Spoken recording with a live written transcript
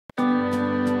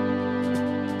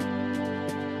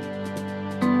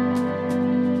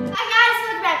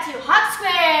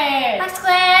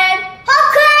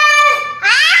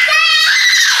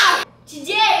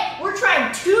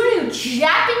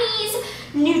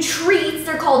new treats.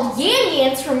 They're called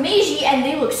Yan Yans from Meiji, and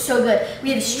they look so good. We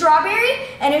have a strawberry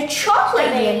and a chocolate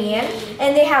Yan Yan,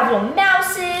 and they have little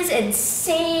mouses and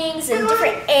sayings and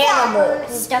different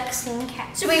animals. Ducks and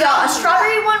cats. So we got a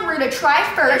strawberry one we're gonna try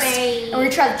first, and we're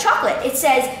gonna try the chocolate. It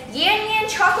says Yan Yan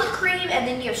chocolate cream, and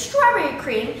then you have strawberry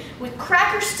cream with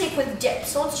cracker stick with dip.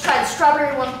 So let's try the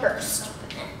strawberry one first.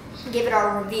 Give it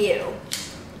our review.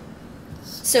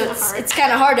 So it's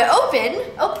kind of hard to open.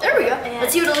 Oh, there we go.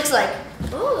 Let's see what it looks like.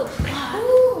 Ooh.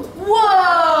 Whoa!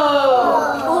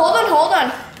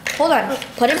 Hold on.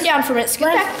 Put him down for a minute. Scoot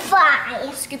back.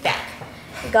 Fly. Scoot back.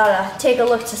 We gotta take a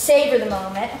look to savor the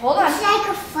moment. Hold on. It's like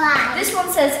a fly. This one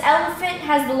says elephant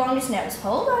has the longest nose.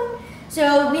 Hold on.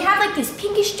 So we have like this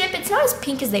pinkish dip. It's not as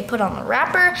pink as they put on the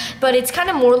wrapper, but it's kind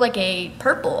of more like a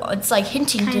purple. It's like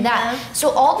hinting to that. So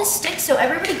all the sticks, so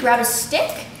everybody grab a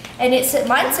stick, and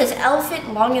mine says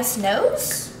elephant longest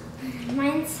nose.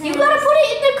 Mine says, You gotta put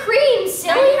it in the cream,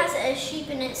 silly. Mine has a sheep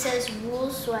and it says wool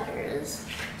sweaters.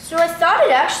 So I thought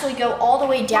it'd actually go all the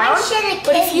way down,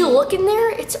 but if you look in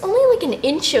there, it's only like an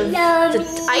inch of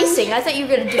the icing. I thought you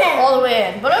were gonna do it all the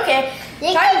way in, but okay.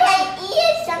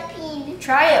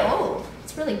 Try it. Oh,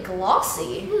 it's really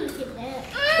glossy. Ooh, look at that.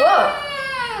 Whoa.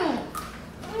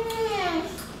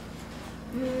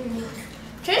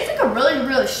 Tastes like a really,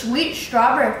 really sweet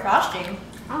strawberry frosting.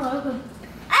 I love it.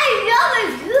 I love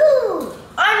it too.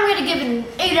 I'm gonna give it an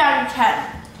 8 out of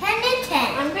 10. 10 to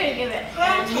 10. I'm gonna give it 9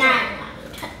 out of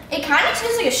 10. It kind of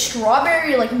tastes like a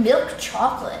strawberry, like milk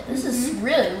chocolate. This is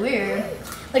really weird.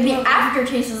 Like the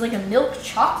aftertaste is like a milk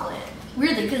chocolate.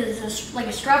 Weirdly, because it's like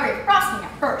a strawberry frosting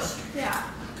at first. Yeah.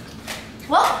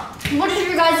 Well, what is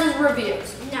your guys'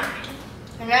 reviews? 9.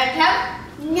 9 out of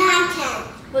 10? 9 10.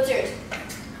 What's yours?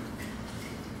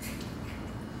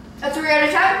 A 3 out of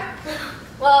 10?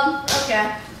 Well,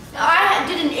 okay. I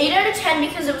did an 8 out of 10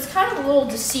 because it was kind of a little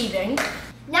deceiving.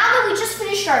 Now that we just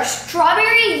finished our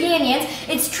strawberry Yan Yans,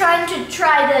 it's trying to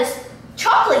try this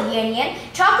chocolate Yan Yan,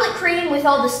 chocolate cream with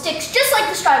all the sticks, just like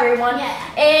the strawberry one.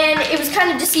 Yeah. And it was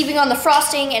kind of deceiving on the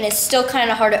frosting, and it's still kind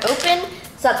of hard to open.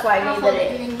 So that's why I gave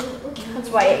it. That's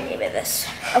why I gave it this.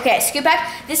 Okay, scoot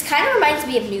back. This kind of reminds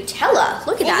me of Nutella.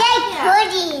 Look at that. It's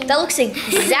like pudding. That looks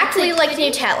exactly like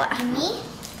Nutella. Me?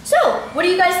 So, what do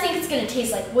you guys think it's gonna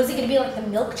taste like? Was it gonna be like the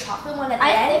milk chocolate one at the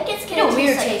end? I think it's gonna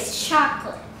weird taste like taste.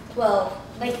 chocolate. Well,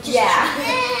 Like just yeah.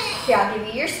 chocolate. Here, I'll give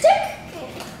you your stick.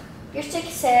 Your stick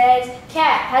says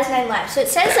cat has 9 lives. So it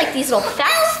says like these little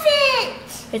facts.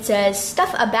 Elephant. It says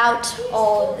stuff about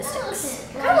all of the sticks.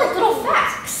 Kind of like little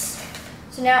facts.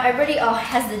 So now everybody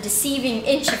has the deceiving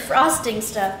inch of frosting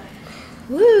stuff.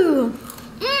 Woo.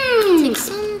 Take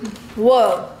some.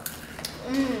 Whoa.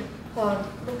 Hold on.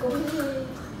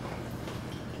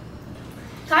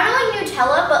 Kind of like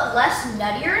Nutella, but less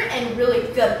nuttier and really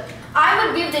good. I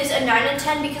would give this a 9 out of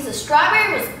 10 because the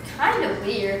strawberry was kind of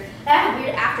weird. It had a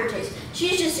weird aftertaste.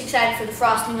 She's just excited for the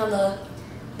frosting on the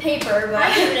paper, but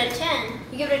I give it a 10.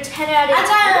 You give it a 10 out of 10.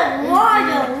 I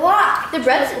got a lot. The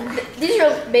breads, these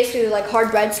are basically like hard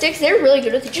breadsticks. They're really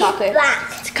good with the chocolate.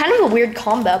 It's kind of a weird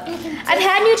combo. I've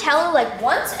had Nutella like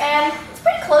once, and it's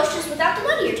pretty close just without the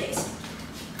nuttier taste.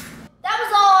 That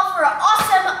was all for an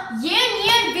awesome Yan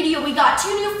Yan video. We got 2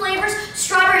 new flavors,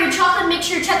 strawberry and chocolate. Make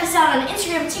sure to check us out on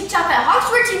Instagram and TikTok at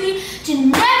Hawkswear TV to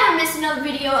never miss another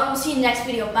video, and we'll see you in the next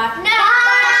video. Bye for now.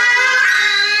 Bye.